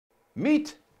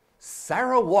Meet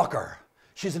Sarah Walker.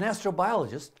 She's an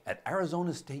astrobiologist at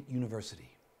Arizona State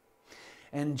University.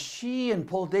 And she and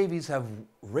Paul Davies have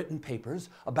written papers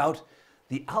about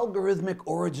the algorithmic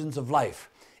origins of life.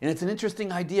 And it's an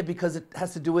interesting idea because it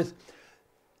has to do with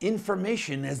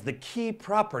information as the key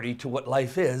property to what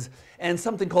life is, and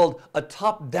something called a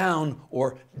top-down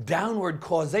or downward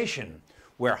causation,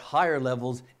 where higher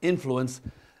levels influence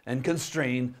and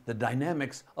constrain the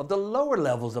dynamics of the lower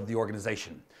levels of the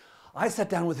organization. I sat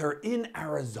down with her in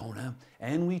Arizona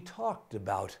and we talked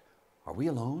about, are we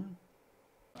alone?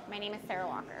 My name is Sarah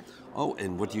Walker. Oh,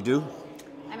 and what do you do?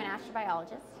 I'm an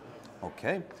astrobiologist.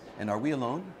 Okay, and are we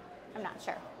alone? I'm not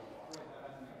sure.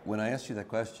 When I asked you that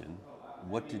question,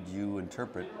 what did you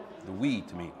interpret the we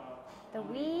to mean? The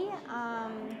we,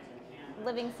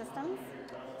 living systems.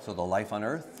 So the life on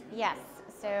Earth? Yes.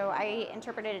 So I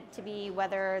interpreted it to be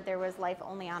whether there was life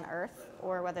only on Earth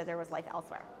or whether there was life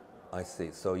elsewhere. I see.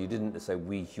 So you didn't say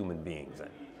we human beings then?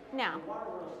 No.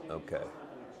 Okay.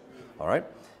 All right.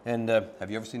 And have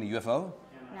you ever seen a UFO?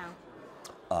 No.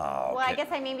 Okay. Well, I guess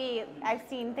I've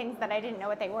seen things that I didn't know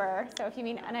what they were. So if you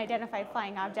mean unidentified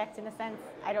flying object in a sense,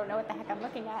 I don't know what the heck I'm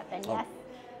looking at, then yes.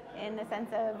 In the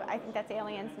sense of, I think that's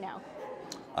aliens, no.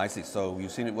 I see. So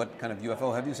you've seen it. What kind of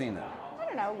UFO have you seen then? I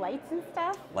don't know, lights and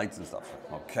stuff. Lights and stuff.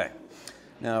 Okay.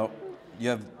 Now,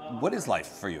 what is life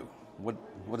for you? What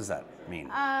does that mean?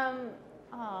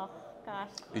 Oh gosh.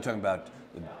 Are you talking about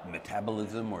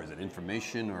metabolism, or is it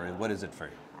information, or what is it for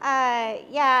you?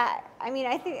 Yeah, I mean,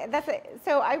 I think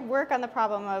so I work on the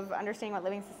problem of understanding what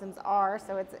living systems are,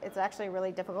 so it's actually a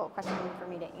really difficult question for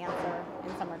me to answer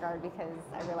in some regard because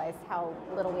I realize how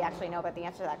little we actually know about the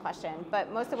answer to that question.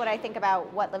 But most of what I think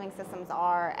about what living systems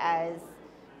are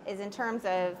is in terms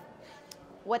of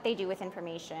what they do with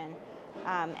information,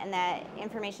 and that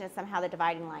information is somehow the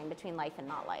dividing line between life and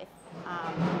not life.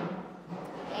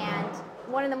 And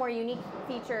one of the more unique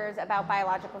features about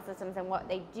biological systems and what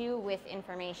they do with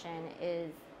information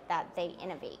is that they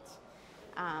innovate.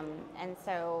 And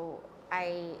so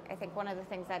I think one of the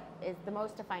things that is the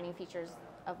most defining features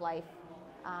of life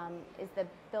is the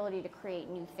ability to create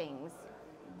new things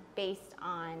based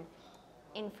on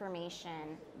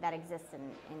information that exists in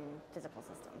physical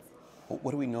systems.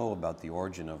 What do we know about the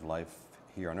origin of life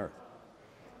here on Earth?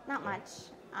 Not much.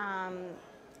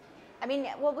 I mean,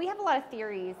 well, we have a lot of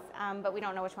theories, but we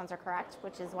don't know which ones are correct,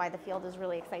 which is why the field is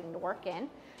really exciting to work in.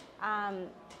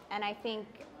 And I think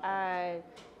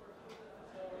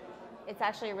it's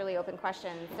actually a really open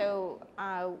question. So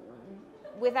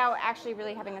without actually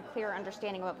really having a clear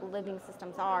understanding of what living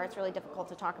systems are, it's really difficult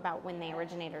to talk about when they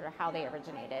originated or how they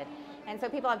originated. And so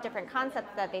people have different concepts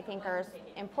that they think are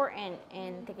important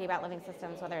in thinking about living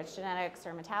systems, whether it's genetics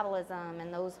or metabolism,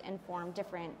 and those inform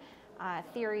different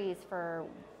theories for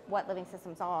what living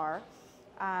systems are,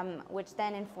 which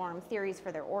then inform theories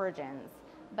for their origins.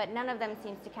 But none of them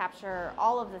seems to capture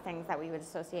all of the things that we would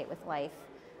associate with life.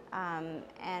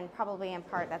 And probably in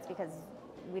part that's because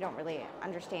we don't really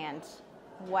understand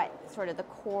what sort of the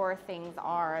core things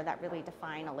are that really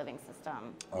define a living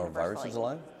system. Are viruses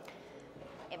alive?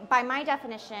 By my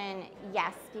definition,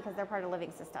 yes, because they're part of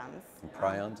living systems. And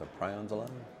prions? Are prions alive?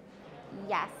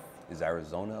 Yes. Is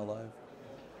Arizona alive?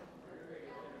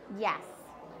 Yes.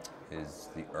 Is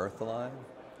the Earth alive?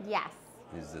 Yes.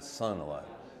 Is the Sun alive?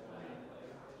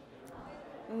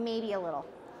 Maybe a little.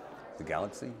 The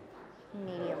galaxy?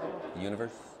 Maybe a little. The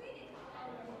universe?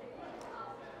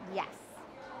 Yes.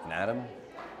 An atom?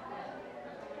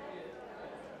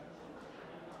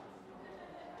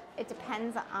 It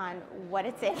depends on what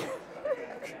it's in.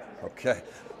 Okay.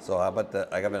 So how about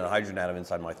I have a hydrogen atom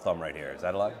inside my thumb right here. Is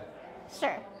that alive?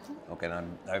 Sure. Okay,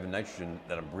 and I have a nitrogen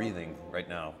that I'm breathing right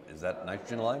now. Is that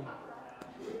nitrogen alive?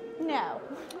 No.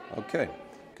 Okay.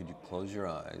 Could you close your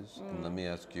eyes and let me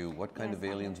ask you, what kind of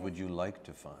aliens would you like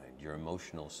to find? Your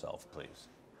emotional self, please.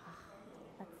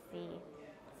 Let's see.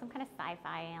 Some kind of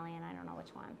sci-fi alien. I don't know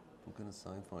which one. What kind of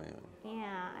sci-fi alien?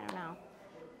 Yeah, I don't know.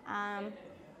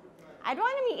 I'd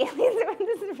want to meet aliens.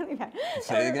 This is really bad.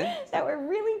 Say it again? That were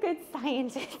really good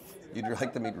scientists. You'd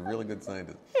like to meet really good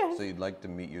scientists. Yeah. So you'd like to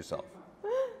meet yourself.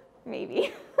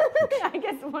 Maybe. I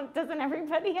guess doesn't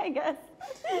everybody, I guess.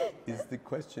 Is the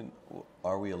question,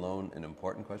 are we alone, an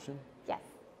important question? Yes.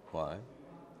 Why?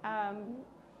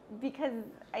 Because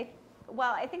I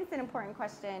think it's an important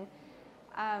question.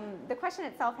 The question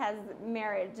itself has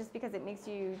merit just because it makes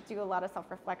you do a lot of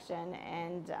self-reflection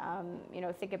and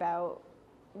think about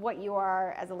what you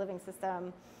are as a living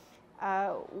system,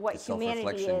 what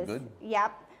humanity is. Good?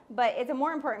 Yep. But it's a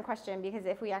more important question because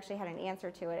if we actually had an answer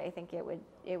to it, I think it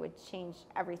would change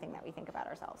everything that we think about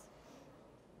ourselves.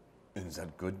 And is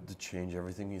that good to change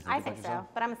everything you think I about think yourself? so,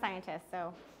 but I'm a scientist,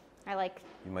 so I like.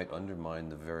 You might undermine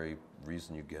the very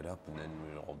reason you get up, and then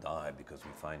we all die because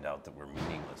we find out that we're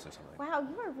meaningless or something. Wow,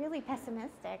 you are really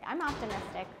pessimistic. I'm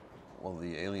optimistic. Well,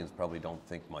 the aliens probably don't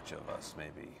think much of us,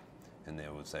 maybe. And they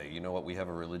would say, you know what, we have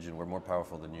a religion, we're more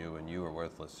powerful than you, and you are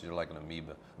worthless, you're like an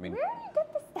amoeba. I mean, Where do you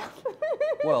get this stuff?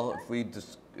 well, if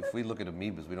we look at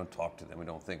amoebas, we don't talk to them, we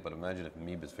don't think, but imagine if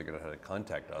amoebas figured out how to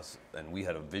contact us, and we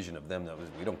had a vision of them that was,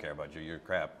 we don't care about you, you're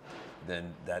crap,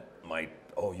 then that might,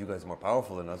 oh, you guys are more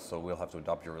powerful than us, so we'll have to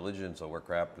adopt your religion, so we're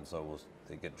crap, and so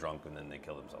they get drunk and then they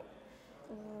kill themselves.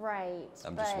 Right.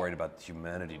 I'm just worried about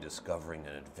humanity discovering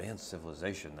an advanced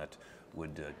civilization that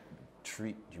would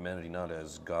treat humanity not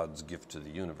as God's gift to the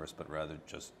universe, but rather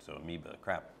just amoeba,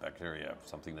 crap, bacteria,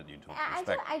 something that you don't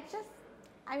respect.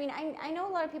 I know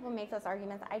a lot of people make those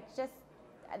arguments.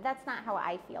 That's not how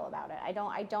I feel about it. I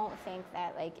don't think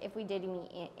that, like, if we did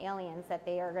meet aliens, that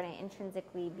they are going to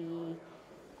intrinsically be,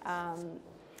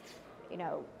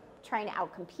 trying to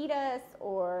outcompete us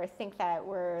or think that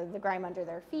we're the grime under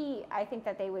their feet. I think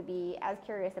that they would be as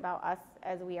curious about us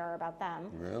as we are about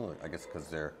them. Really? I guess because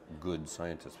they're good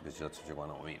scientists, because that's what you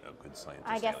want to meet, a good scientist.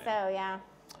 I guess alien. so, yeah.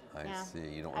 I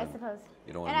see. You don't I want suppose.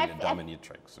 You don't want to meet a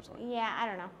dominatrix or something. Yeah, I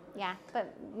don't know. Yeah,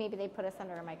 but maybe they put us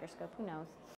under a microscope. Who knows?